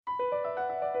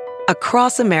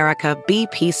Across America,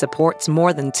 BP supports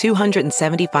more than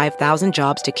 275,000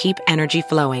 jobs to keep energy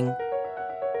flowing.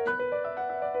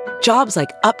 Jobs like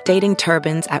updating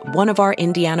turbines at one of our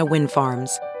Indiana wind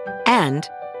farms and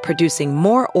producing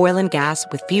more oil and gas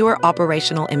with fewer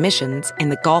operational emissions in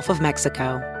the Gulf of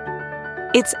Mexico.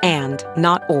 It's and,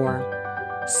 not or.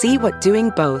 See what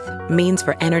doing both means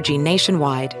for energy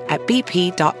nationwide at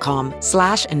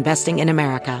bp.com/investing in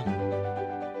America.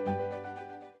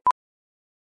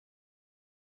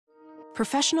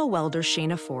 Professional welder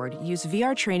Shayna Ford used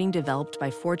VR training developed by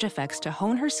ForgeFX to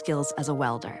hone her skills as a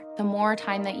welder. The more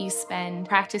time that you spend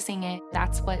practicing it,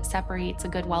 that's what separates a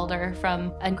good welder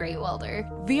from a great welder.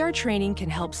 VR training can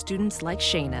help students like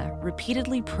Shayna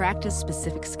repeatedly practice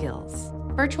specific skills.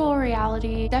 Virtual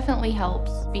reality definitely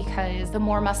helps because the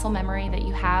more muscle memory that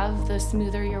you have, the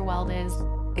smoother your weld is.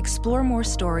 Explore more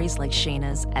stories like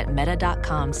Shayna's at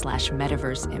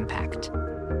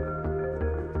meta.com/metaverseimpact.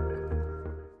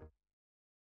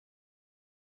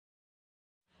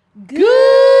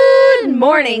 Good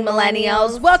morning,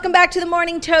 millennials. Welcome back to the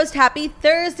Morning Toast. Happy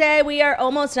Thursday. We are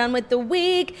almost done with the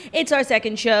week. It's our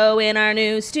second show in our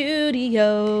new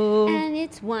studio. And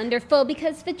it's wonderful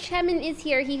because Fachemin is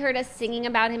here. He heard us singing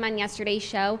about him on yesterday's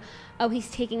show. Oh,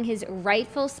 he's taking his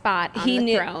rightful spot on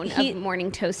the throne of Morning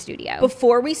Toast Studio.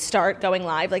 Before we start going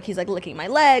live, he's licking my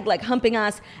leg, humping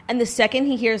us. And the second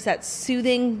he hears that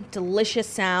soothing, delicious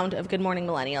sound of Good Morning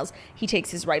Millennials, he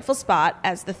takes his rightful spot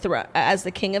as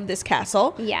the king of this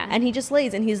castle. Yeah. And he just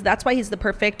lays, and that's why he's the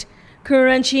perfect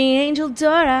crunchy angel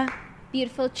Dora.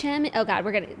 Beautiful Chemin. Oh God,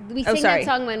 we sing that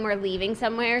song when we're leaving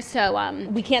somewhere, so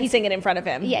we can't sing it in front of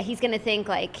him. Yeah, he's gonna think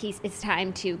it's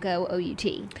time to go OUT.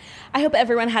 I hope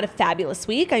everyone had a fabulous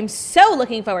week. I'm so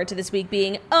looking forward to this week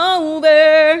being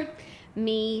over.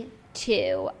 Me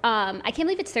too. I can't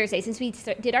believe it's Thursday. Since we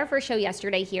did our first show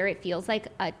yesterday here, it feels like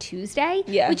a Tuesday,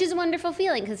 which is a wonderful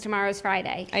feeling because tomorrow's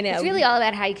Friday. I know. It's really all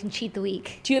about how you can cheat the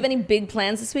week. Do you have any big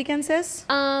plans this weekend, sis?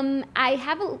 I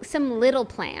have some little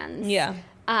plans. Yeah.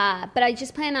 But I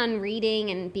just plan on reading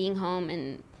and being home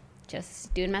and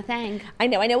just doing my thing. I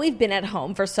know we've been at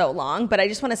home for so long, but I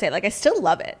just want to say, I still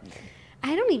love it.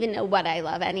 I don't even know what I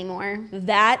love anymore.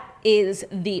 That is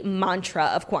the mantra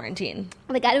of quarantine.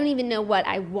 I don't even know what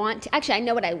I want to... Actually, I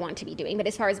know what I want to be doing, but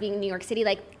as far as being in New York City,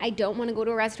 I don't want to go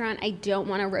to a restaurant. I don't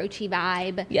want a roachy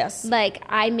vibe. Yes.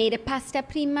 I made a pasta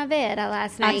primavera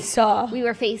last night. I saw. We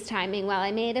were FaceTiming while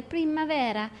I made a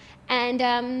primavera.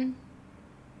 And,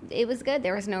 it was good.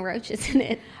 There was no roaches in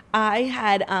it. I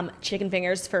had chicken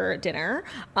fingers for dinner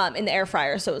in the air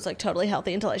fryer, so it was totally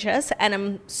healthy and delicious, and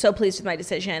I'm so pleased with my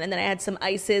decision. And then I had some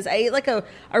ices. I ate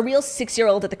a real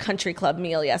 6-year-old at the country club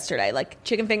meal yesterday,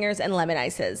 chicken fingers and lemon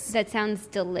ices. That sounds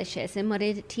delicious. And what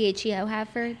did THEO have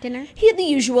for dinner? He had the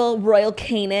usual Royal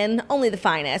Canin, only the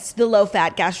finest, the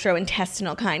low-fat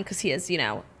gastrointestinal kind, because he has,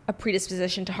 a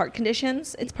predisposition to heart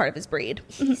conditions. It's part of his breed.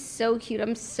 He's so cute.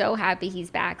 I'm so happy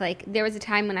he's back. There was a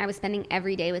time when I was spending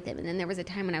every day with him, and then there was a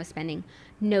time when I was spending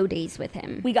no days with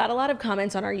him. We got a lot of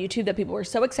comments on our YouTube that people were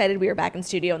so excited we were back in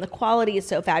studio, and the quality is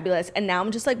so fabulous. And now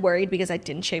I'm just worried because I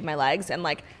didn't shave my legs, and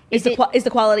is the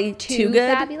quality too good?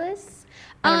 Fabulous?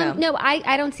 I don't know. No,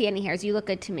 I don't see any hairs. You look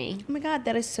good to me. Oh my God,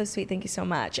 that is so sweet. Thank you so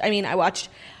much. I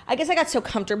guess I got so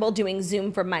comfortable doing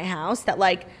Zoom from my house that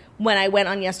when I went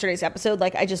on yesterday's episode,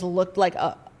 I just looked like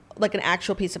an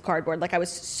actual piece of cardboard. I was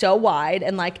so wide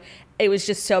and it was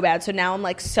just so bad. So now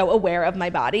I'm so aware of my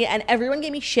body, and everyone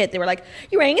gave me shit. They were like,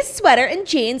 "You're wearing a sweater and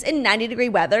jeans in 90-degree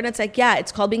weather," and it's yeah,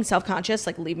 it's called being self-conscious.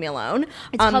 Leave me alone.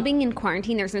 It's called being in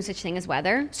quarantine. There's no such thing as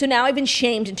weather. So now I've been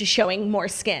shamed into showing more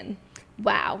skin.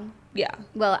 Wow. Yeah.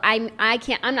 Well, I'm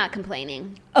not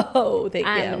complaining. Oh, thank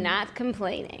you. I'm not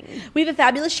complaining. We have a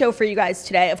fabulous show for you guys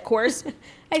today, of course.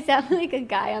 I sound like a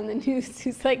guy on the news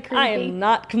who's creepy. I am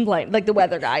not complaining. The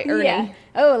weather guy, Ernie. Yeah.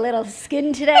 Oh, a little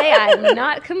skin today. I'm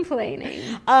not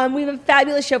complaining. We have a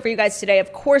fabulous show for you guys today.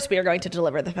 Of course, we are going to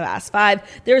deliver the Fast Five.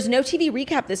 There's no TV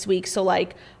recap this week, so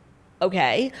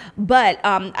okay. But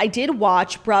I did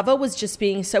watch. Bravo was just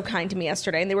being so kind to me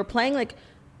yesterday, and they were playing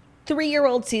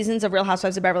 3-year-old seasons of Real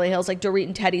Housewives of Beverly Hills, Dorit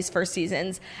and Teddy's first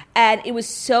seasons, and it was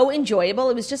so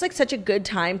enjoyable. It was just such a good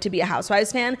time to be a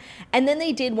Housewives fan. And then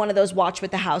they did one of those Watch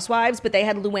with the Housewives, but they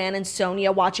had Luann and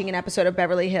Sonia watching an episode of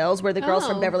Beverly Hills where the girls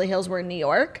from Beverly Hills were in New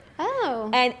York.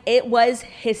 Oh. And it was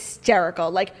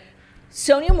hysterical.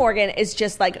 Sonia Morgan is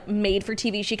just made for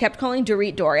TV. She kept calling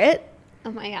Dorit Dorit.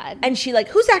 Oh my God. And she like,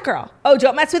 who's that girl? Oh,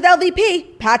 don't mess with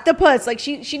LVP. Pat the puss. Like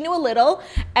she knew a little,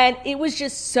 and it was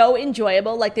just so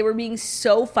enjoyable. Like they were being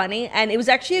so funny, and it was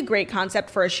actually a great concept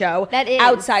for a show that is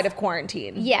outside of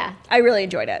quarantine. Yeah. I really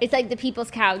enjoyed it. It's like the People's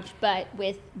Couch, but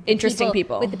with interesting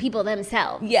people. With the people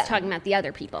themselves. Yeah. Talking about the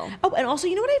other people. Oh, and also,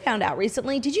 you know what I found out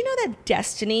recently? Did you know that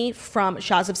Destiny from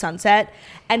Shaws of Sunset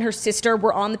and her sister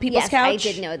were on the People's Couch? Yes,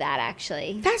 I did know that,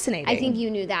 actually. Fascinating. I think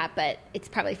you knew that, but it's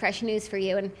probably fresh news for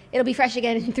you, and it'll be fresh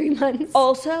again in 3 months.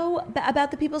 Also,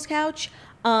 about the People's Couch,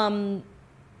 I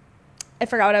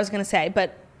forgot what I was going to say,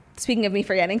 but speaking of me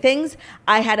forgetting things,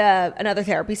 I had another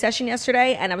therapy session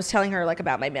yesterday, and I was telling her like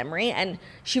about my memory, and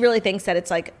she really thinks that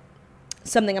it's like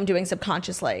something I'm doing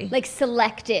subconsciously. Like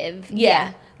selective.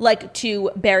 Yeah. Like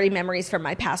to bury memories from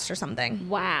my past or something.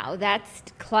 Wow.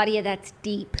 Claudia, that's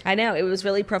deep. I know. It was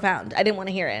really profound. I didn't want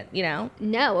to hear it, you know?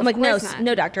 No, I'm like, no, not.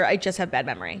 No, doctor, I just have bad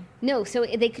memory. No, so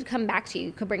they could come back to you.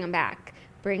 You could bring them back.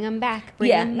 Bring them back.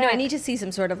 Yeah. No, I need to see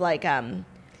some sort of like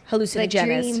hallucinogenous. Like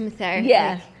dream therapy.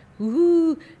 Yeah.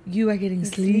 Ooh, you are getting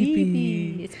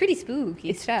sleepy. It's pretty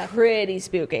spooky stuff. Pretty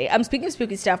spooky. Speaking of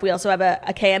spooky stuff, we also have a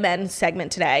KMN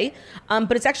segment today,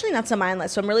 but it's actually not so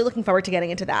mindless, so I'm really looking forward to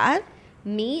getting into that.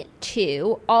 Me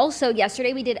too. Also,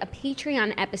 yesterday we did a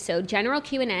Patreon episode, general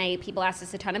Q&A. People asked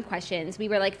us a ton of questions. We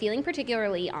were like feeling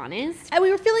particularly honest. And we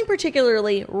were feeling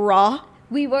particularly raw.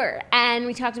 We were. And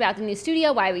we talked about the new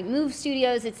studio, why we moved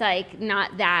studios. It's like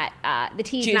not that, the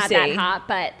tea's not that hot,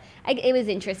 but it was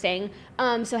interesting.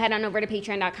 So head on over to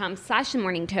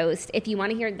patreon.com/themorningtoast if you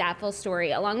want to hear that full story,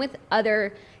 along with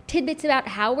other tidbits about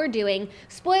how we're doing.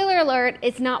 Spoiler alert,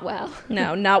 it's not well.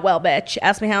 No, not well, bitch.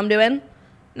 Ask me how I'm doing.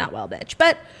 Not well, bitch.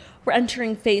 But we're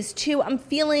entering phase 2. I'm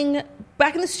feeling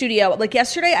back in the studio. Like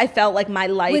yesterday, I felt like my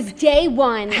life was day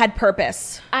one had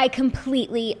purpose. I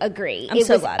completely agree. I'm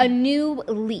so glad. It was a new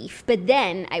leaf. But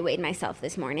then I weighed myself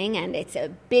this morning, and it's a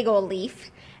big old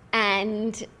leaf.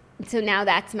 And so now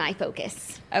that's my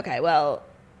focus. Okay, well,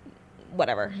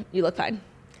 whatever. You look fine.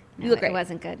 No, you look great. It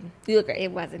wasn't good. You look great.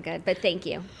 It wasn't good, but thank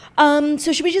you.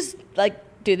 So should we just, like,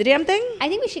 do the damn thing? I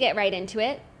think we should get right into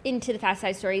it, into the fast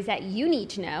 5 stories that you need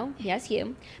to know, yes,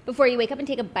 you, before you wake up and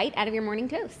take a bite out of your morning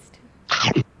toast.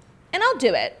 And I'll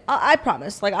do it. I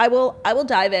promise. Like, I will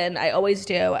dive in. I always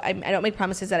do. I don't make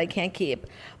promises that I can't keep.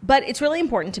 But it's really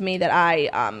important to me that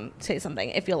I say something,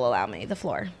 if you'll allow me the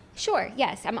floor. Sure,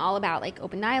 yes. I'm all about, like,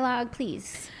 open dialogue,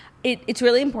 please. It's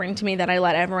really important to me that I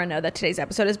let everyone know that today's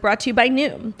episode is brought to you by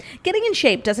Noom. Getting in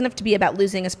shape doesn't have to be about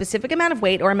losing a specific amount of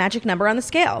weight or a magic number on the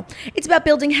scale. It's about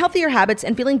building healthier habits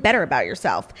and feeling better about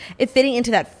yourself. If fitting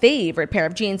into that favorite pair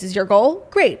of jeans is your goal,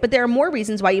 great, but there are more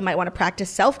reasons why you might want to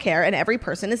practice self-care, and every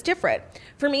person is different.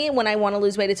 For me, when I want to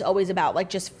lose weight, it's always about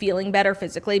like just feeling better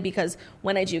physically, because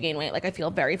when I do gain weight, like I feel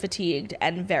very fatigued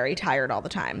and very tired all the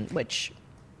time, which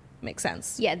makes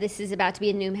sense. Yeah, this is about to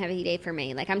be a Noom heavy day for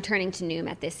me. Like, I'm turning to Noom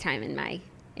at this time in my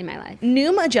life.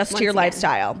 Noom adjusts to your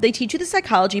lifestyle. They teach you the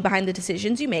psychology behind the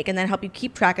decisions you make and then help you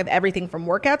keep track of everything from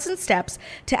workouts and steps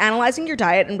to analyzing your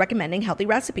diet and recommending healthy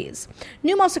recipes.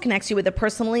 Noom also connects you with a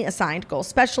personally assigned goal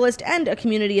specialist and a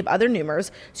community of other Noomers,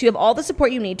 so you have all the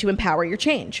support you need to empower your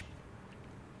change.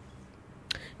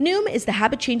 Noom is the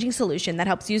habit-changing solution that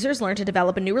helps users learn to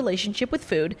develop a new relationship with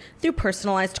food through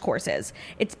personalized courses.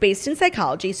 It's based in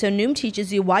psychology, so Noom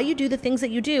teaches you why you do the things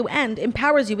that you do and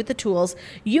empowers you with the tools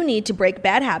you need to break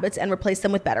bad habits and replace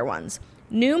them with better ones.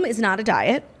 Noom is not a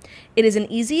diet. It is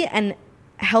an easy and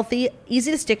healthy, easy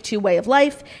to stick to way of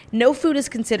life. No food is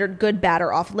considered good, bad,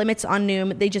 or off limits on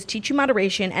Noom. They just teach you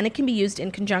moderation, and it can be used in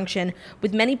conjunction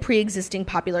with many pre-existing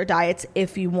popular diets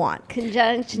if you want.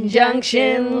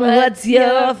 Conjunction, what's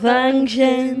your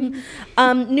function?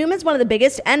 Noom is one of the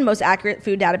biggest and most accurate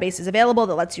food databases available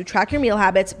that lets you track your meal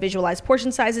habits, visualize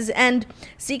portion sizes, and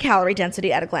see calorie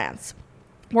density at a glance.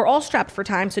 We're all strapped for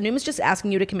time, so Noom is just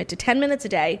asking you to commit to 10 minutes a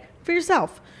day for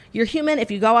yourself. You're human. If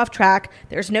you go off track,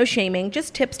 there's no shaming,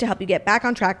 just tips to help you get back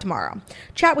on track tomorrow.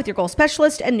 Chat with your goal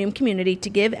specialist and Noom community to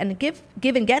give and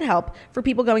get help for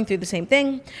people going through the same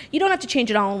thing. You don't have to change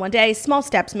it all in one day. Small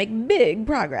steps make big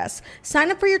progress.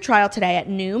 Sign up for your trial today at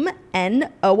Noom,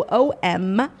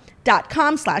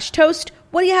 Noom.com/toast.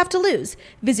 What do you have to lose?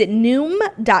 Visit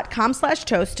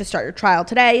Noom.com/toast to start your trial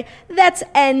today. That's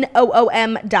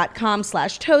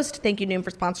Noom.com/toast. Thank you, Noom,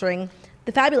 for sponsoring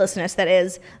the fabulousness that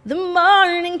is the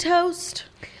Morning Toast.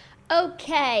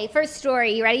 Okay, first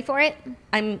story. You ready for it?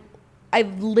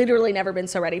 I've literally never been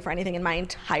so ready for anything in my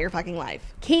entire fucking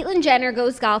life. Caitlyn Jenner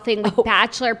goes golfing with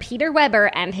bachelor Peter Weber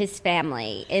and his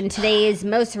family. In today's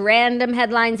most random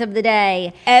headlines of the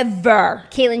day ever,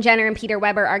 Caitlyn Jenner and Peter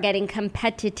Weber are getting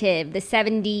competitive. The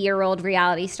 70-year-old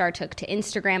reality star took to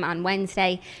Instagram on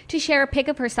Wednesday to share a pic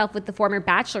of herself with the former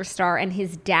Bachelor star and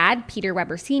his dad, Peter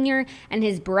Weber Sr., and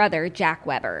his brother, Jack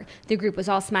Weber. The group was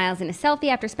all smiles in a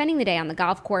selfie after spending the day on the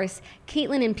golf course.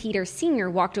 Caitlyn and Peter Sr.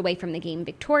 walked away from the game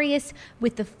victorious,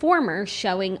 with the former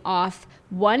showing off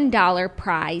 $1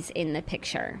 prize in the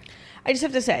picture. I just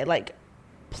have to say, like,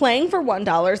 playing for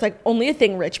 $1 is like only a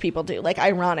thing rich people do. Like,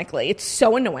 ironically, it's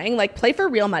so annoying. Like, play for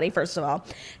real money, first of all.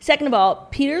 Second of all,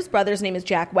 Peter's brother's name is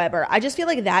Jack Weber. I just feel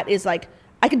like that is like,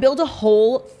 I could build a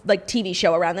whole like TV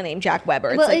show around the name Jack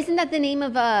Weber. Well, like, isn't that the name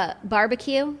of a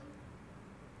barbecue?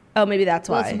 Oh, maybe that's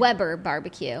why. Well, it's Weber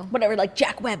Barbecue. Whatever, like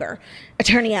Jack Weber,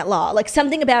 attorney at law. Like,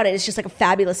 something about it is just like a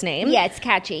fabulous name. Yeah, it's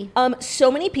catchy.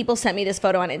 So many people sent me this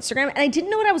photo on Instagram, and I didn't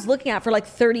know what I was looking at for like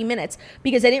 30 minutes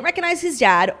because I didn't recognize his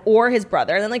dad or his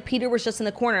brother. And then like Peter was just in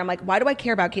the corner. I'm like, why do I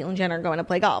care about Caitlyn Jenner going to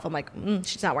play golf? I'm like,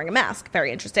 she's not wearing a mask. Very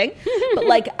interesting. But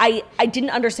like, I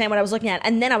didn't understand what I was looking at.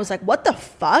 And then I was like, what the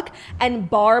fuck? And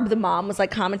Barb, the mom, was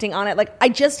like commenting on it. Like,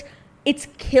 it's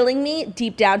killing me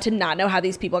deep down to not know how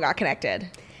these people got connected.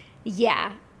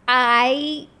 Yeah,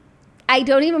 I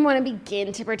don't even want to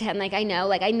begin to pretend like I know.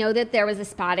 Like, I know that there was a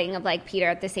spotting of like Peter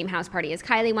at the same house party as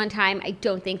Kylie one time. I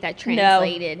don't think that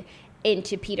translated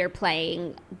into Peter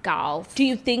playing golf. Do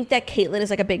you think that Caitlyn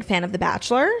is like a big fan of The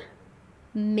Bachelor?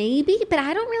 Maybe, but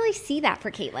I don't really see that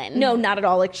for Caitlyn. No, not at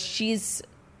all. Like, she's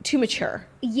too mature.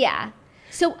 Yeah.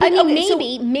 So, I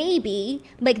mean, maybe,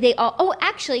 like they all,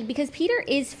 actually, because Peter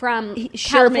is from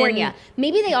California,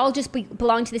 maybe they all just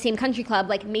belong to the same country club.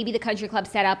 Like, maybe the country club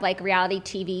set up, like, reality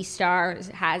TV stars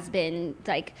has been,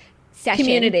 like, session.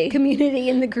 Community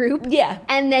in the group. Yeah.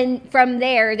 And then from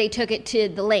there, they took it to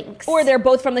the links. Or they're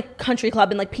both from the country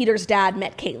club, and, like, Peter's dad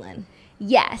met Caitlyn.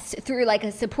 Yes, through, like,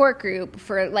 a support group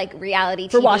for, like, reality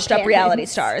TV. For washed-up reality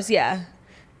stars, yeah.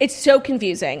 It's so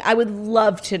confusing. I would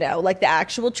love to know, like, the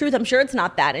actual truth. I'm sure it's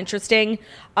not that interesting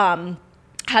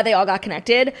how they all got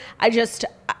connected. I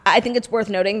think it's worth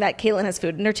noting that Caitlyn has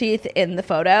food in her teeth in the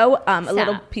photo. A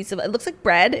little piece of, it looks like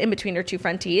bread in between her two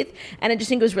front teeth. And I just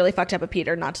think it was really fucked up of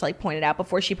Peter not to, like, point it out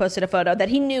before she posted a photo that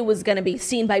he knew was going to be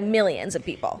seen by millions of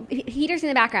people. Peter's in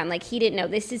the background. Like, he didn't know.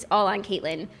 This is all on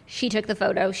Caitlyn. She took the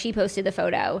photo. She posted the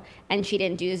photo. And she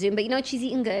didn't do the Zoom. But you know what? She's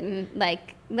eating good. And,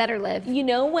 like, let her live. You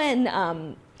know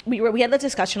when... We had that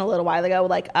discussion a little while ago,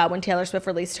 like when Taylor Swift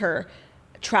released her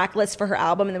track list for her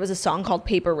album, and there was a song called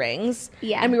Paper Rings.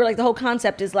 Yeah. And we were like, the whole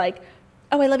concept is like,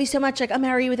 oh, I love you so much, like, I'll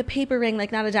marry you with a paper ring,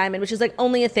 like, not a diamond, which is, like,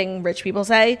 only a thing rich people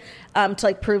say to,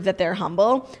 like, prove that they're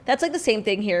humble. That's, like, the same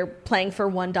thing here, playing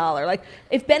for $1. Like,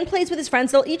 if Ben plays with his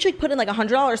friends, they'll each, like, put in, like,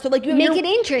 $100. So, like, make it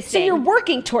interesting. So you're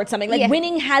working towards something. Like,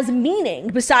 winning has meaning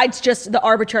besides just the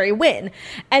arbitrary win.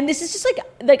 And this is just,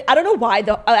 like I don't know why,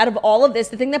 out of all of this,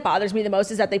 the thing that bothers me the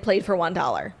most is that they played for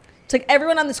 $1. It's like,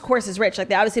 everyone on this course is rich. Like,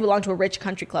 they obviously belong to a rich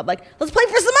country club. Like, let's play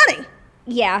for some money.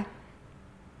 Yeah.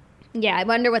 Yeah, I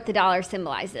wonder what the dollar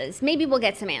symbolizes. Maybe we'll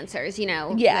get some answers, you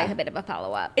know, like a bit of a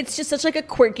follow-up. It's just such, like, a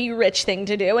quirky, rich thing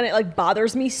to do, and it, like,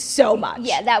 bothers me so much.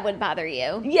 Yeah, that would bother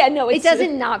you. Yeah, no, it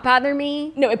doesn't not bother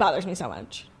me. No, it bothers me so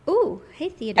much. Ooh, hey,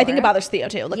 Theodore. I think it bothers Theo,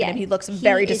 too. Look at him. He looks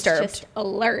very disturbed. Just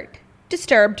alert.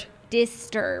 Disturbed.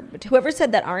 Whoever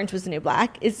said that orange was the new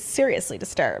black is seriously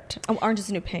disturbed. Oh, orange is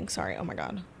the new pink. Sorry. Oh, my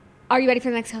God. Are you ready for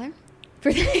the next color?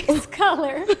 For the next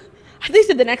color. They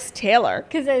said the next Taylor.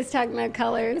 Because I was talking about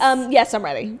colors. Yes, I'm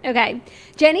ready. Okay.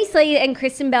 Jenny Slate and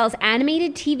Kristen Bell's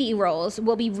animated TV roles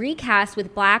will be recast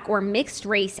with black or mixed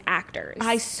race actors.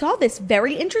 I saw this.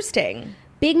 Very interesting.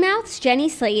 Big Mouth's Jenny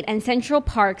Slate and Central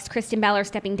Park's Kristen Bell are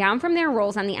stepping down from their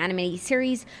roles on the animated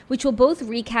series, which will both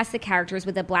recast the characters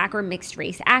with a black or mixed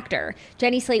race actor.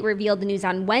 Jenny Slate revealed the news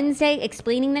on Wednesday,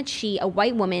 explaining that she, a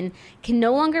white woman, can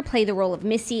no longer play the role of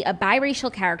Missy, a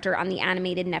biracial character on the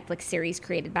animated Netflix series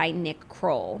created by Nick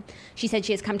Kroll. She said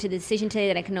she has come to the decision today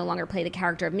that I can no longer play the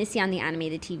character of Missy on the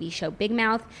animated TV show Big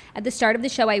Mouth. At the start of the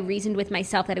show, I reasoned with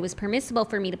myself that it was permissible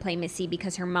for me to play Missy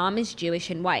because her mom is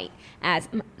Jewish and white, as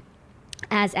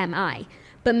am I.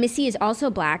 But Missy is also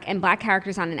black, and black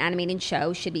characters on an animated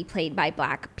show should be played by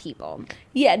black people.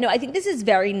 Yeah, no, I think this is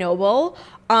very noble.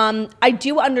 I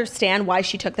do understand why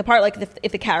she took the part. Like,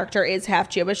 if the character is half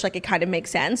Jewish, like, it kind of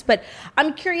makes sense. But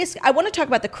I'm curious. I want to talk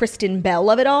about the Kristen Bell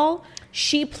of it all.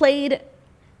 She played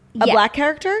a black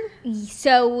character?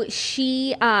 So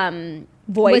she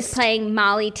was playing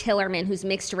Molly Tillerman, who's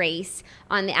mixed race,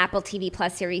 on the Apple TV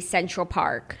Plus series Central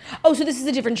Park. Oh, so this is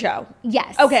a different show?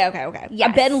 Yes. Okay.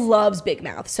 Yes. Ben loves Big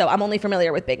Mouth, so I'm only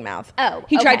familiar with Big Mouth. Oh,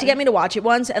 He tried to get me to watch it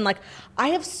once, and like I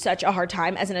have such a hard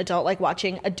time as an adult like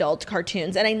watching adult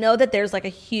cartoons, and I know that there's like a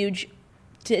huge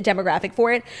demographic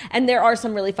for it, and there are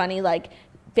some really funny like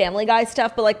Family Guy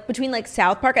stuff, but like between like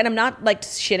South Park, and I'm not like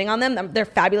shitting on them, they're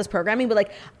fabulous programming, but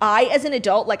like I as an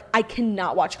adult, like I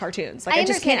cannot watch cartoons. Like I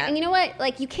just can't. And you know what,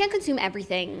 like you can't consume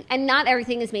everything, and not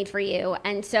everything is made for you,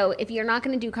 and so if you're not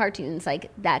going to do cartoons, like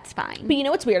that's fine. But you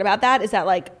know what's weird about that is that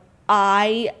like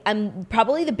I am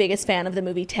probably the biggest fan of the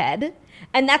movie Ted.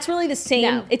 And that's really the same.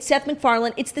 No. It's Seth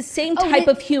MacFarlane. It's the same type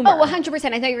of humor. Oh, 100%.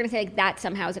 I thought you were going to say like that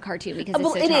somehow is a cartoon because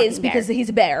it's it is because he's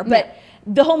a bear. But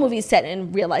the whole movie is set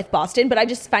in real life Boston. But I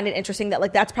just find it interesting that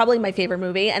like that's probably my favorite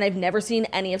movie, and I've never seen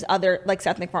any of other like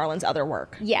Seth MacFarlane's other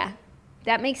work. Yeah,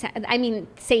 that makes sense. I mean,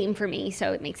 same for me,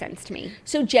 so it makes sense to me.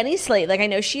 So Jenny Slate, like I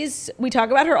know we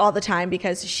talk about her all the time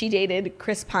because she dated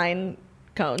Chris Pine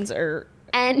Cones,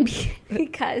 and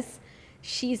because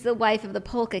she's the wife of the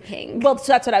Polka King. Well,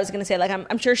 so that's what I was going to say. Like,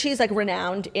 I'm sure she's like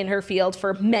renowned in her field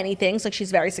for many things. Like, she's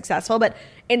very successful. But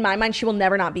in my mind, she will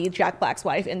never not be Jack Black's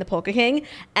wife in the Polka King.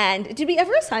 And did we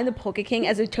ever assign the Polka King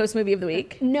as a Toast Movie of the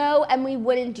Week? No, and we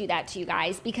wouldn't do that to you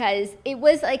guys because it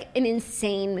was like an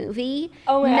insane movie.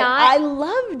 Oh my God, I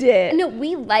loved it. No,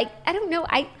 I don't know.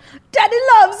 Daddy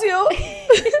loves you.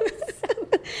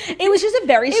 It was just a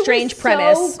very strange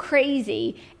premise. So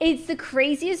crazy. It's the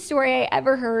craziest story I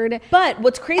ever heard. But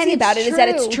what's crazy about it is that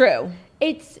it's true.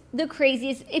 It's the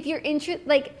craziest. If you're interested,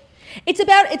 like,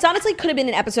 it's honestly could have been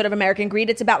an episode of American Greed.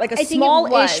 It's about like a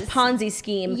small-ish Ponzi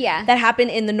scheme that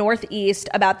happened in the Northeast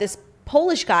about this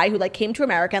Polish guy who like came to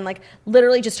America and like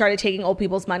literally just started taking old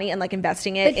people's money and like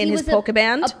investing it in his polka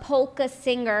band. A polka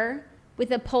singer with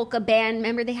a polka band.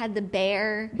 Remember they had the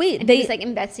bear? Wait, he was like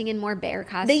investing in more bear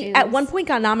costumes. They at one point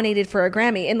got nominated for a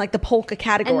Grammy in like the polka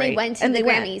category. And they went to the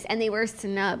Grammys and they were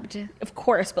snubbed. Of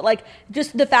course, but like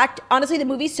just the fact, honestly, the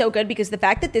movie's so good because the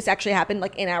fact that this actually happened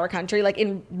like in our country, like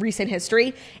in recent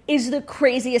history, is the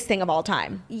craziest thing of all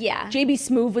time. Yeah. JB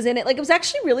Smoove was in it. Like it was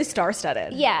actually really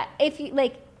star-studded. Yeah.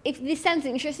 If this sounds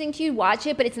interesting to you, watch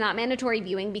it, but it's not mandatory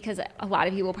viewing because a lot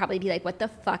of you will probably be like, what the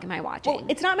fuck am I watching? Well,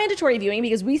 it's not mandatory viewing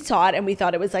because we saw it and we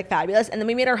thought it was like fabulous. And then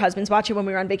we made our husbands watch it when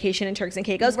we were on vacation in Turks and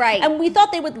Caicos. Right. And we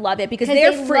thought they would love it because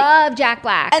they love Jack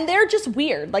Black. And they're just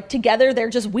weird. Like together, they're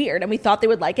just weird. And we thought they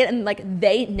would like it. And like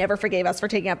they never forgave us for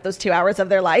taking up those 2 hours of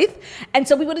their life. And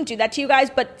so we wouldn't do that to you guys.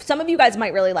 But some of you guys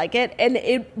might really like it. And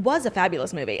it was a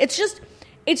fabulous movie. It's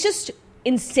just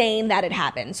insane that it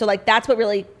happened. So like that's what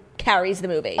really carries the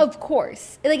movie. Of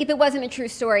course. Like if it wasn't a true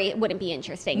story, it wouldn't be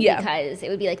interesting because it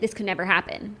would be like this could never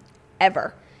happen.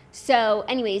 Ever. So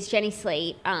anyways, Jenny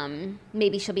Slate,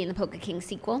 maybe she'll be in the Polka King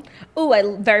sequel. Oh,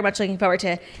 I'm very much looking forward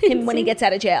to him when he gets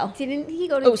out of jail. Didn't he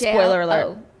go to jail? Spoiler alert.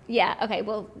 Oh, yeah. Okay,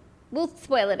 we'll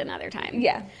spoil it another time.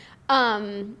 Yeah.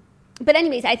 But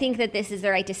anyways, I think that this is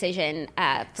the right decision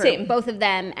for both of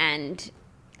them, and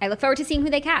I look forward to seeing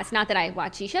who they cast. Not that I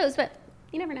watch these shows, but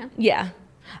you never know. Yeah.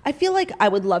 I feel like I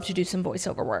would love to do some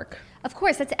voiceover work. Of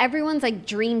course, that's everyone's like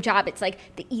dream job. It's like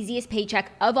the easiest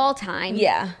paycheck of all time.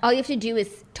 Yeah. All you have to do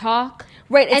is talk.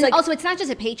 Right. And like, also, it's not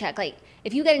just a paycheck. Like,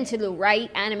 if you get into the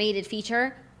right animated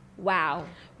feature, wow.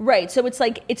 Right. So it's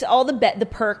like, it's all the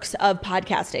perks of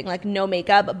podcasting, like no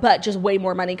makeup, but just way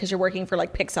more money because you're working for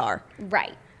like Pixar.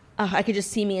 Right. I could just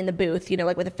see me in the booth,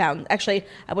 like with a fountain. Actually,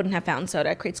 I wouldn't have fountain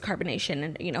soda. It creates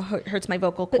carbonation and, hurts my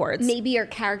vocal cords. Maybe your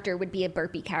character would be a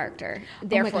burpee character.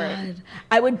 Therefore, oh my God.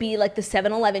 I would be like the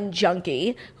 7-Eleven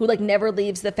junkie who like never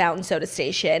leaves the fountain soda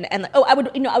station. And I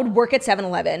would work at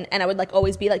 7-Eleven and I would like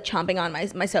always be like chomping on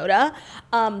my soda.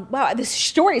 Wow, this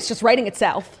story is just writing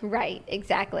itself. Right,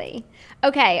 exactly.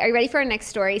 Okay, are you ready for our next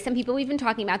story? Some people we've been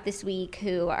talking about this week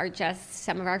who are just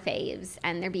some of our faves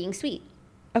and they're being sweet.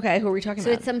 Okay, who are we talking about?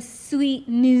 So it's some sweet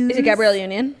news. Is it Gabrielle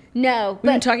Union? No.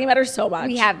 We've been talking about her so much.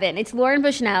 We have been. It's Lauren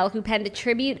Bushnell who penned a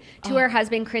tribute to her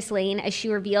husband, Chris Lane, as she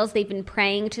reveals they've been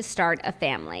praying to start a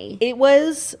family.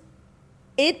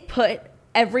 It put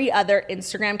every other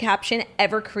Instagram caption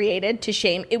ever created to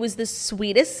shame. It was the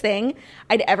sweetest thing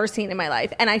I'd ever seen in my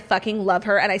life. And I fucking love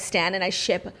her and I stand and I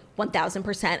ship 1000%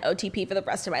 OTP for the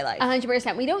rest of my life.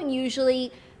 100%. We don't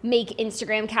usually make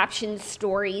Instagram captions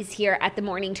stories here at the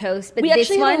Morning Toast, but we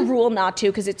actually have a rule not to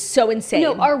because it's so insane.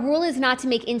 No, our rule is not to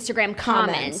make Instagram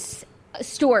comments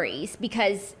stories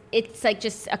because it's like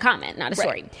just a comment, not a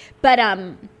story. But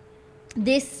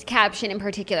this caption in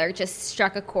particular just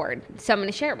struck a chord, so I'm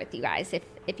going to share it with you guys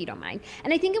if you don't mind.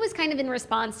 And I think it was kind of in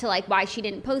response to like why she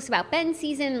didn't post about Ben's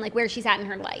season, like where she's at in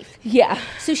her life. Yeah.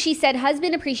 So she said,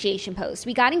 husband appreciation post.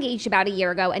 We got engaged about a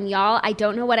year ago, and y'all, I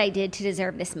don't know what I did to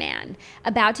deserve this man.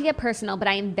 About to get personal, but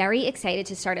I am very excited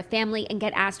to start a family and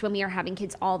get asked when we are having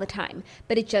kids all the time,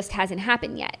 but it just hasn't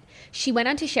happened yet. She went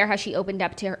on to share how she opened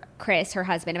up to Chris, her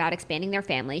husband, about expanding their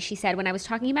family. She said, when I was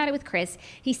talking about it with Chris,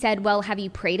 he said, well, have you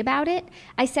prayed about it?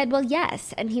 I said, well,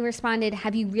 yes. And he responded,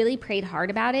 have you really prayed hard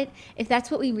about it? If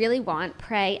that's what we really want,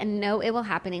 pray and know it will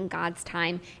happen in God's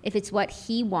time if it's what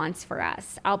he wants for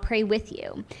us. I'll pray with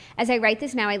you. As I write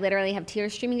this now, I literally have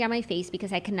tears streaming down my face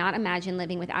because I cannot imagine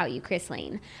living without you, Chris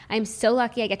Lane. I'm so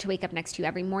lucky I get to wake up next to you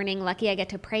every morning, lucky I get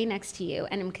to pray next to you,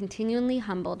 and I'm continually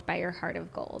humbled by your heart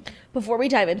of gold. Before we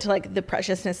dive into like the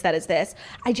preciousness that is this,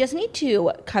 I just need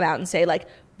to come out and say like,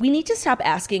 we need to stop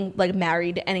asking like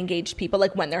married and engaged people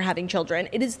like when they're having children.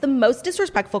 It is the most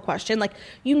disrespectful question. Like,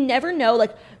 you never know,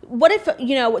 like, what if,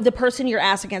 you know, the person you're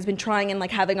asking has been trying and like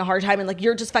having a hard time and like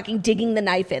you're just fucking digging the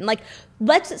knife in. Like,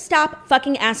 let's stop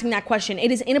fucking asking that question.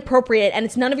 It is inappropriate and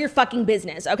it's none of your fucking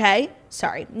business, okay?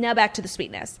 Sorry. Now back to the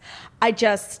sweetness.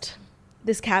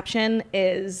 This caption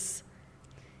is...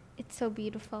 It's so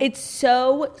beautiful. It's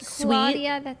so sweet.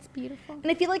 Claudia, that's beautiful.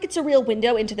 And I feel like it's a real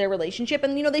window into their relationship.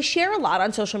 And, you know, they share a lot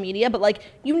on social media, but, like,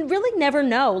 you really never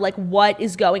know, like, what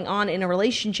is going on in a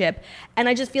relationship. And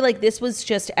I just feel like this was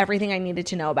just everything I needed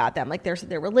to know about them. Like,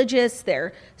 they're religious.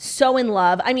 They're so in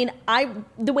love. I mean,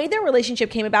 the way their relationship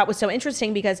came about was so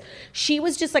interesting because she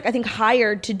was just, like, I think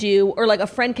hired to do, or, like, a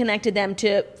friend connected them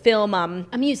to film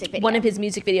a music video. One of his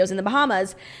music videos in the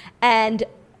Bahamas. And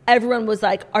everyone was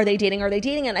like, are they dating? Are they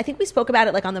dating? And I think we spoke about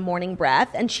it like on the morning breath.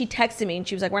 And she texted me and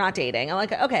she was like, we're not dating. I'm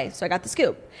like, okay. So I got the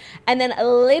scoop. And then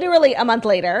literally a month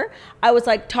later, I was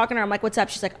like talking to her. I'm like, what's up?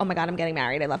 She's like, oh my God, I'm getting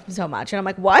married. I love him so much. And I'm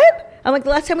like, what? I'm like, the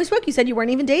last time we spoke, you said you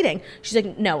weren't even dating. She's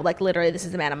like, no, like literally this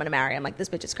is the man I'm going to marry. I'm like, this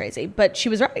bitch is crazy. But she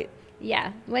was right.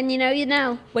 Yeah. When you know, you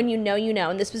know. When you know, you know.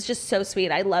 And this was just so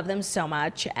sweet. I love them so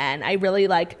much. And I really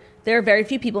like, there are very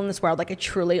few people in this world like I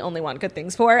truly only want good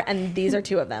things for. And these are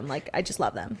two of them. Like, I just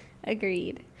love them.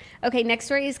 Agreed. Okay, next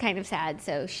story is kind of sad,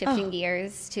 so shifting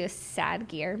gears to a sad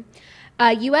gear.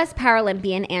 U.S.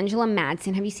 Paralympian Angela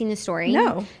Madsen, have you seen the story?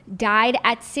 No. Died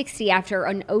at 60 after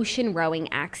an ocean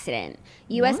rowing accident.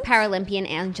 U.S. Paralympian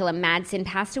Angela Madsen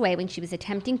passed away when she was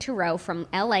attempting to row from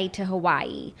L.A. to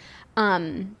Hawaii.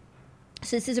 So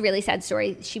this is a really sad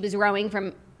story. She was rowing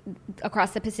from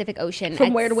across the Pacific Ocean.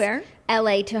 From where to where?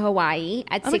 LA to Hawaii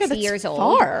at 60 years old.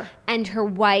 Far. And her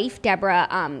wife, Deborah,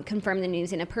 confirmed the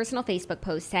news in a personal Facebook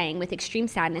post saying, with extreme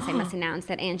sadness, I must announce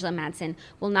that Angela Madsen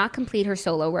will not complete her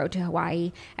solo road to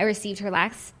Hawaii. I received her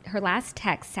last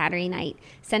text Saturday night.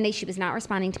 Sunday, she was not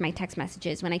responding to my text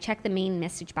messages. When I checked the main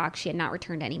message box, she had not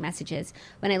returned any messages.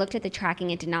 When I looked at the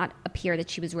tracking, it did not appear that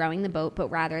she was rowing the boat, but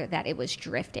rather that it was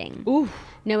drifting. Ooh.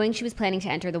 Knowing she was planning to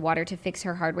enter the water to fix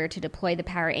her hardware to deploy the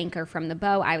power anchor from the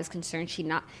bow, I was concerned she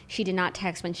did not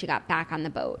text when she got back on the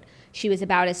boat. She was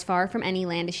about as far from any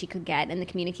land as she could get, and the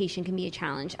communication can be a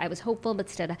challenge. I was hopeful, but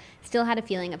still had a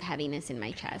feeling of heaviness in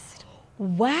my chest.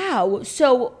 Wow.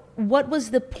 So what was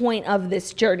the point of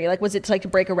this journey? Like, was it to, like, to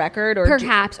break a record? Or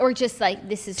perhaps, or just like,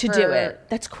 this is to her do it.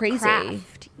 That's crazy.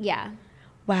 Craft. Yeah.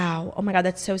 Wow. Oh my God,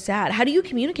 that's so sad. How do you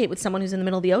communicate with someone who's in the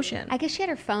middle of the ocean? I guess she had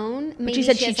her phone. But you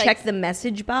said she checked the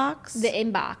message box? The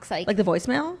inbox. Like the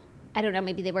voicemail? I don't know,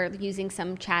 maybe they were using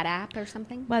some chat app or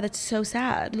something. Wow, that's so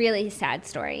sad. Really sad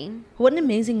story. What an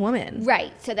amazing woman.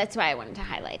 Right. So that's why I wanted to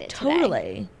highlight it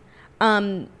Totally.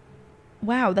 today.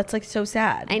 Wow, that's like so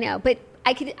sad. I know, but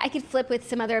I could flip with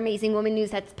some other amazing woman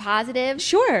news that's positive.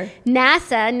 Sure.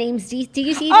 NASA names do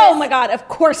you see this? Oh my God, of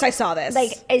course I saw this.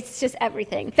 Like, it's just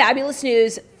everything. Fabulous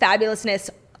news, fabulousness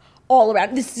all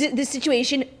around. This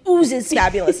situation oozes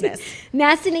fabulousness.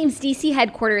 NASA names DC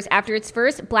headquarters after its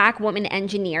first black woman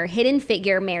engineer, Hidden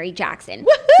Figure Mary Jackson.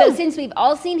 Woohoo! So since we've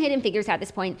all seen Hidden Figures at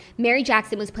this point, Mary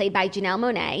Jackson was played by Janelle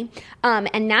Monáe,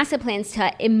 and NASA plans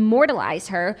to immortalize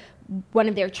her, one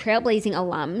of their trailblazing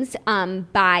alums,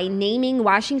 by naming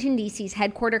Washington, D.C.'s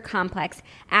headquarter complex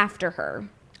after her.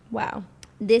 Wow.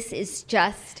 This is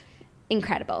just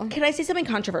incredible. Can I say something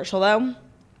controversial, though?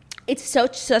 It's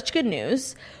such good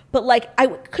news, but like I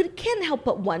can't help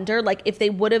but wonder like if they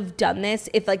would have done this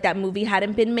if like that movie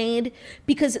hadn't been made,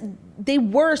 because they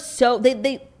were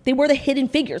they were the hidden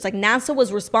figures. Like NASA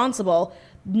was responsible.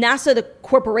 NASA, the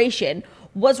corporation,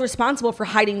 was responsible for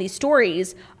hiding these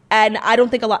stories. And I don't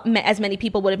think as many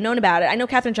people would have known about it. I know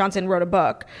Katherine Johnson wrote a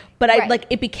book, but Right.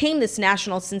 it became this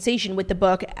national sensation with the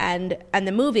book and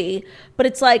the movie. But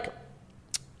it's like,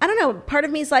 I don't know. Part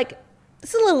of me is like,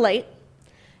 this is a little late.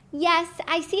 Yes,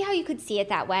 I see how you could see it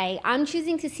that way. I'm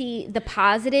choosing to see the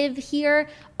positive here.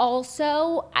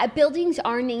 Also, buildings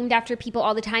are named after people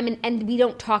all the time, and we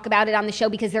don't talk about it on the show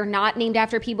because they're not named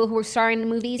after people who are starring in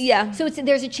the movies. Yeah. So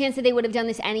there's a chance that they would have done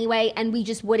this anyway, and we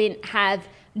just wouldn't have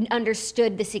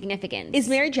understood the significance. Is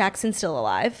Mary Jackson still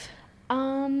alive?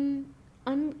 I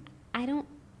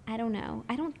don't know.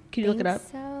 I don't. Can you look it up?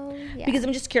 So yeah. Because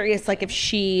I'm just curious, like if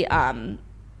she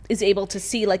is able to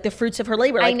see like the fruits of her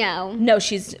labor. Like, I know. No,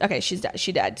 she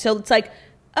died. So it's like,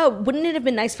 oh, wouldn't it have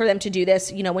been nice for them to do this,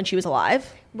 you know, when she was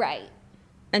alive? Right.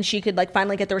 And she could like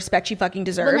finally get the respect she fucking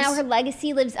deserves. Well, now her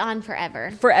legacy lives on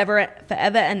forever. Forever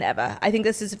and ever. I think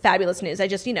this is fabulous news. I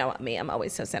just, you know me, I'm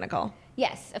always so cynical.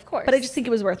 Yes, of course. But I just think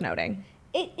it was worth noting.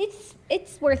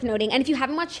 It's worth noting. And if you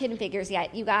haven't watched Hidden Figures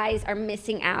yet, you guys are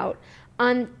missing out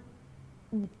on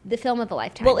the film of a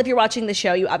lifetime. Well, if you're watching the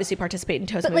show, you obviously participate in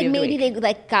Toast Movie of the Week.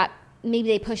 Maybe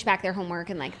they pushed back their homework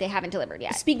and like they haven't delivered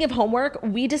yet. Speaking of homework,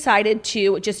 we decided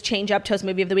to just change up Toast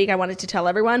Movie of the Week. I wanted to tell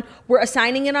everyone we're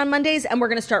assigning it on Mondays and we're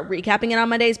going to start recapping it on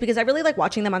Mondays because I really like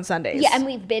watching them on Sundays. Yeah, and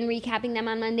we've been recapping them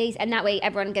on Mondays, and that way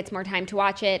everyone gets more time to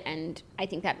watch it, and I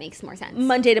think that makes more sense.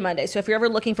 Monday to Monday. So if you're ever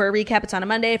looking for a recap, it's on a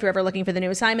Monday. If you're ever looking for the new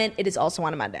assignment, it is also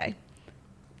on a Monday.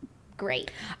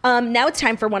 Great. Now it's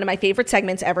time for one of my favorite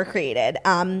segments ever created,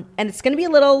 and it's going to be a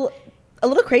little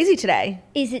crazy today.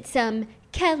 Is it some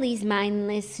Kelly's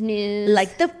mindless news?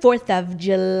 Like the 4th of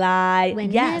July.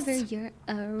 Whenever yes. you're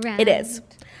around. It is.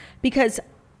 Because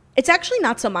it's actually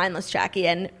not so mindless, Jackie.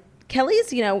 And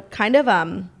Kelly's, you know, kind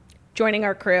of joining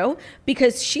our crew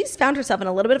because she's found herself in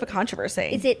a little bit of a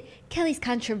controversy. Is it Kelly's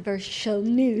controversial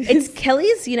news? It's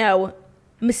Kelly's, you know,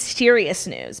 mysterious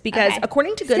news. Because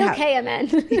according to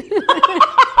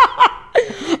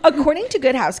according to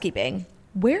Good Housekeeping,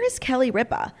 where is Kelly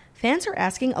Ripa? Fans are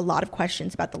asking a lot of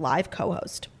questions about the live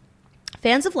co-host.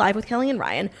 Fans of Live with Kelly and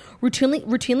Ryan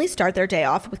routinely start their day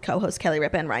off with co-host Kelly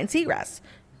Ripa and Ryan Seacrest.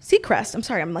 I'm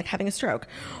sorry, I'm like having a stroke.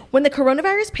 When the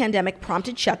coronavirus pandemic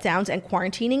prompted shutdowns and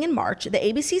quarantining in March, the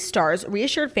ABC stars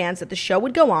reassured fans that the show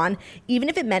would go on, even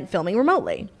if it meant filming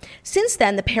remotely. Since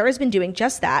then, the pair has been doing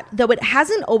just that, though it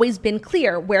hasn't always been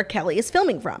clear where Kelly is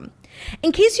filming from.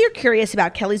 In case you're curious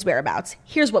about Kelly's whereabouts,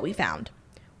 here's what we found.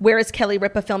 Where is Kelly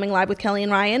Ripa filming Live with Kelly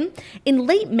and Ryan? In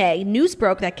late May, news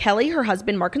broke that Kelly, her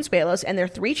husband, Mark Consuelos, and their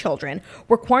 3 children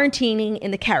were quarantining in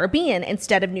the Caribbean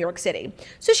instead of New York City.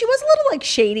 So she was a little like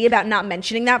shady about not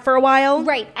mentioning that for a while.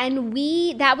 Right. And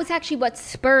that was actually what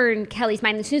spurred Kelly's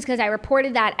mindless news because I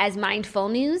reported that as mindful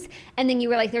news. And then you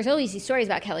were like, there's always these stories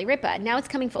about Kelly Ripa. Now it's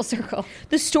coming full circle.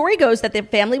 The story goes that the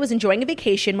family was enjoying a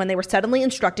vacation when they were suddenly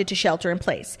instructed to shelter in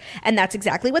place. And that's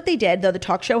exactly what they did, though the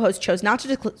talk show host chose not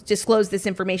to disclose this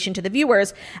information to the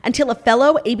viewers until a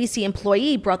fellow ABC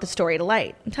employee brought the story to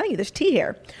light. I'm telling you, there's tea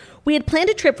here. We had planned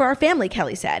a trip for our family,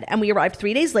 Kelly said, and we arrived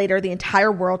 3 days later. The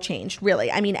entire world changed, really.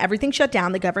 I mean, everything shut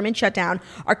down. The government shut down.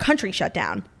 Our country shut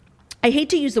down. I hate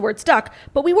to use the word stuck,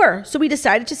 but we were, so we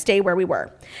decided to stay where we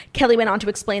were. Kelly went on to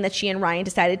explain that she and Ryan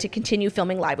decided to continue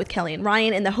filming Live with Kelly and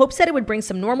Ryan in the hopes that it would bring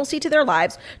some normalcy to their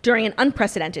lives during an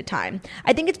unprecedented time.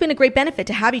 I think it's been a great benefit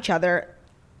to have each other,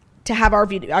 to have our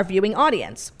viewing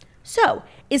audience. So,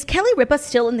 is Kelly Ripa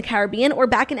still in the Caribbean or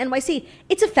back in NYC?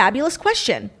 It's a fabulous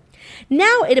question.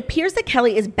 Now, it appears that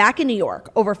Kelly is back in New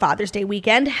York. Over Father's Day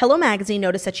weekend, Hello Magazine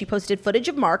noticed that she posted footage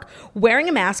of Mark wearing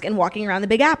a mask and walking around the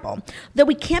Big Apple. Though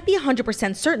we can't be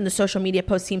 100% certain, the social media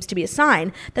post seems to be a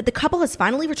sign that the couple has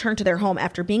finally returned to their home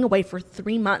after being away for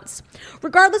 3 months.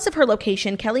 Regardless of her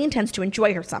location, Kelly intends to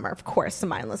enjoy her summer, of course, some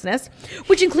mindlessness,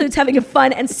 which includes having a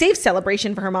fun and safe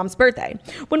celebration for her mom's birthday.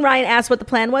 When Ryan asked what the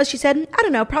plan was, she said, I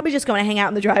don't know, probably just going to hang out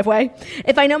in the driveway.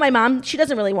 If I know my mom, she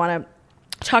doesn't really want to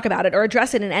talk about it or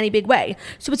address it in any big way.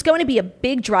 So it's going to be a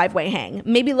big driveway hang.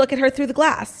 Maybe look at her through the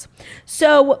glass.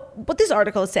 So what this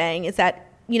article is saying is that,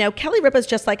 you know, Kelly Ripa's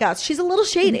just like us. She's a little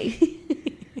shady.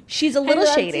 She's a little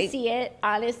shady. I love to see it,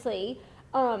 honestly.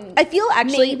 I feel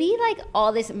actually maybe like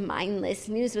all this mindless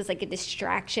news was like a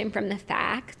distraction from the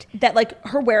fact that like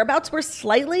her whereabouts were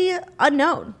slightly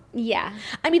unknown. Yeah.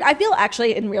 I mean, I feel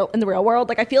actually in the real world,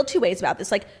 like I feel 2 ways about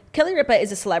this. Like Kelly Ripa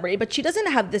is a celebrity, but she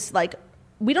doesn't have this like,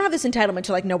 we don't have this entitlement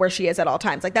to like know where she is at all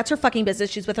times. Like that's her fucking business.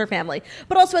 She's with her family.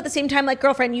 But also at the same time, like,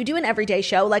 girlfriend, you do an everyday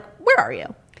show. Like, where are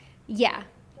you? Yeah.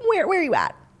 Where are you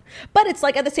at? But it's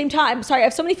like at the same time, sorry, I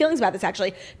have so many feelings about this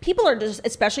actually. People are just,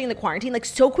 especially in the quarantine, like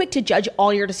so quick to judge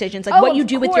all your decisions. Like what you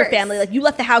do with your family. Like you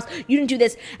left the house, you didn't do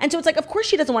this. And so it's like, of course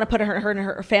she doesn't want to put her and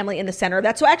her family in the center of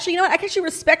that. So actually, you know what? I can actually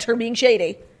respect her being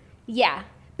shady. Yeah.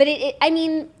 But I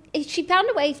mean, she found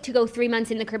a way to go 3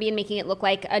 months in the Caribbean, making it look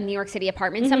like a New York City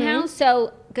apartment somehow.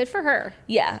 So good for her.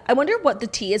 Yeah. I wonder what the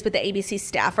tea is with the ABC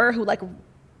staffer who like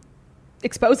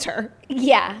exposed her.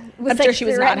 Yeah. I'm sure she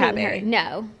was not happy.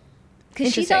 No.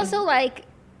 Because she's also like...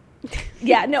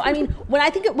 Yeah, no, I mean,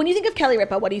 when you think of Kelly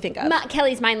Ripa, what do you think of?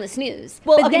 Kelly's mindless news.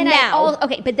 Well, but okay, then now.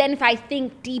 but then if I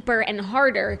think deeper and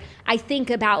harder, I think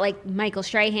about like Michael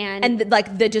Strahan and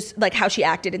like how she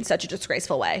acted in such a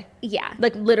disgraceful way. Yeah,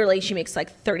 like literally, she makes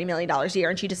like $30 million a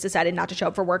year, and she just decided not to show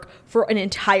up for work for an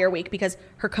entire week because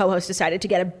her co-host decided to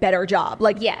get a better job.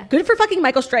 Like, yeah, good for fucking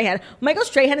Michael Strahan. Michael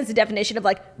Strahan is the definition of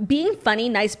like being funny,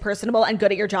 nice, personable, and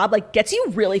good at your job. Like, gets you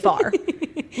really far.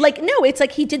 Like, no, it's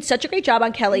like he did such a great job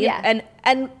on Kelly,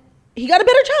 and he got a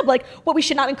better job. Like, what, we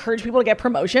should not encourage people to get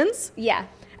promotions? Yeah.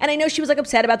 And I know she was like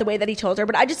upset about the way that he told her,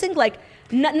 but I just think like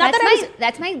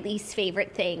that's my least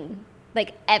favorite thing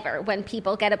like ever, when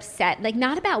people get upset, like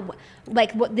not about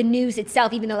like what the news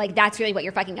itself, even though like that's really what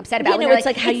you're fucking upset about. You know, it's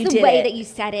like how you did it. It's the way that you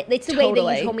said it. It's the way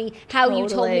that you told me, how you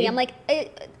told me. I'm like,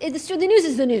 the news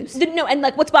is the news. No, and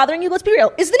like what's bothering you, let's be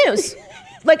real, is the news.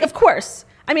 Like, of course.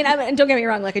 I mean, and don't get me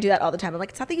wrong, like I do that all the time. I'm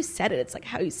like, it's not that you said it, it's like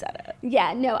how you said it.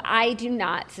 Yeah, no, I do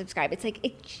not subscribe. It's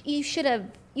like you should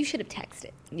have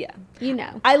texted. Yeah. You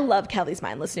know. I love Kelly's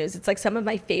mindless news. It's like some of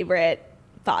my favorite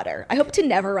fodder. I hope to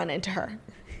never run into her.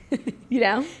 You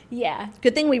know? Yeah.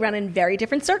 Good thing we run in very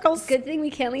different circles. Good thing we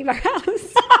can't leave our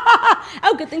house.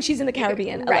 Oh, good thing she's in the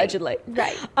Caribbean, allegedly.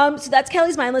 Right. So that's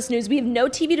Kelly's mindless news. We have no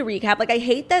TV to recap. Like, I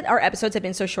hate that our episodes have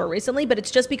been so short recently, but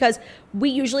it's just because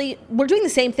we're doing the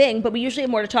same thing, but we usually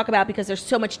have more to talk about because there's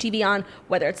so much TV on,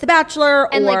 whether it's The Bachelor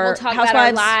and or like we'll talk Housewives. about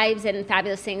our lives and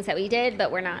fabulous things that we did,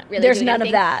 but we're not really There's doing none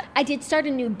anything. of that. I did start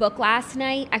a new book last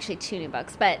night. Actually, 2 new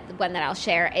books, but the one that I'll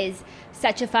share is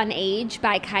Such a Fun Age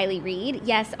by Kylie Reed.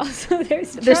 Yes, also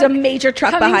there's a major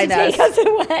truck behind us. Take us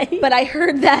away. But I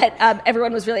heard that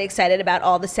everyone was really excited about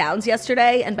all the sounds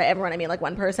yesterday, and by everyone I mean like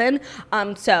one person.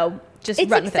 So just it's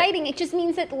run with exciting. It just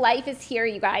means that life is here,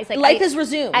 you guys. Like life is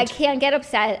resumed. I can't get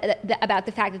upset about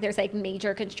the fact that there's like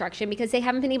major construction because they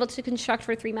haven't been able to construct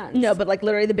for 3 months. No, but like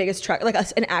literally the biggest truck, like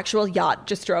an actual yacht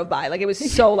just drove by. Like it was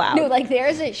so loud. No, like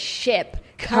there's a ship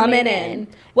coming in.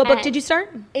 What book did you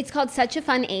start? It's called Such a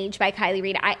Fun Age by Kylie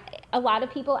Reed. A lot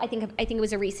of people, I think it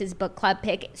was a Reese's book club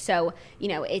pick, so you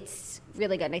know it's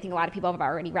really good. And I think a lot of people have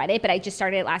already read it, but I just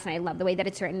started it last night. I love the way that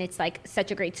it's written. It's like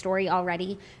such a great story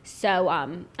already. So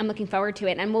I'm looking forward to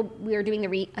it. And we're doing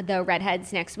the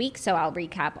Redheads next week, so I'll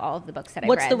recap all of the books that I read.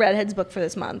 What's the Redheads book for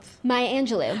this month? Maya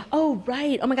Angelou. Oh,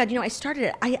 right. Oh my God. You know, I started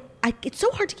it. I it's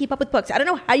so hard to keep up with books. I don't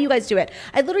know how you guys do it.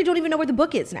 I literally don't even know where the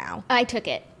book is now. I took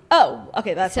it. Oh,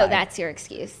 okay, that's so why. That's your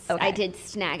excuse. Okay. I did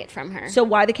snag it from her. So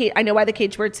I know Why the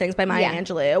Caged Bird Sings by Maya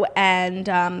Angelou, and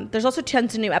there's also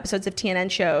tons of new episodes of TNN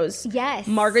shows. Yes,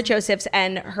 Margaret Josephs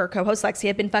and her co-host Lexi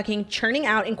have been fucking churning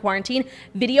out in quarantine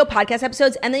video podcast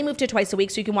episodes, and they moved to twice a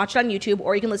week, so you can watch it on YouTube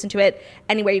or you can listen to it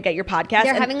anywhere you get your podcast.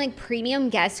 They're having like premium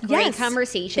guests, great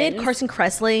conversations. They had Carson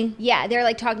Kressley. Yeah, they're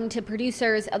like talking to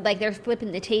producers, like they're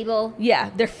flipping the table. Yeah,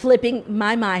 they're flipping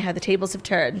my how the tables have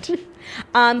turned.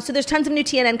 So there's tons of new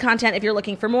TNN content if you're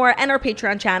looking for more, and our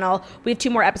Patreon channel. We have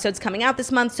 2 more episodes coming out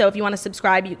this month, so if you want to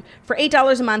subscribe, for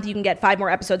 $8 a month, you can get 5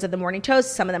 more episodes of The Morning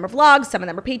Toast. Some of them are vlogs, some of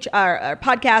them are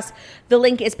podcasts. The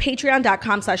link is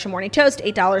patreon.com/morningtoast,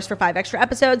 $8 for 5 extra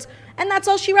episodes, and that's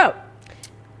all she wrote.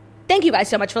 Thank you guys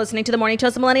so much for listening to The Morning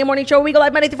Toast, the Millennium Morning Show, where we go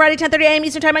live Monday through Friday, 10:30 a.m.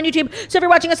 Eastern Time on YouTube. So if you're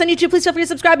watching us on YouTube, please feel free to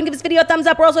subscribe and give this video a thumbs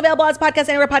up. We're also available as podcasts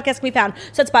anywhere podcasts can be found.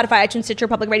 So it's Spotify, iTunes, Stitcher,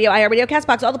 Public Radio, iHeartRadio,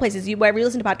 CastBox, all the places wherever you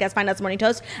listen to podcasts, find us The Morning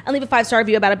Toast, and leave a 5-star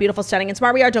review about how beautiful, stunning, and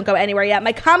smart we are. Don't go anywhere yet.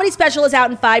 My comedy special is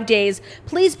out in 5 days.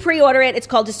 Please pre-order it. It's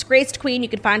called Disgraced Queen. You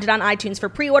can find it on iTunes for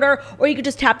pre-order, or you can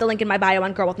just tap the link in my bio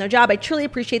on Girl With No Job. I truly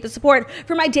appreciate the support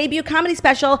for my debut comedy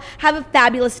special. Have a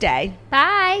fabulous day.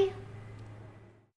 Bye.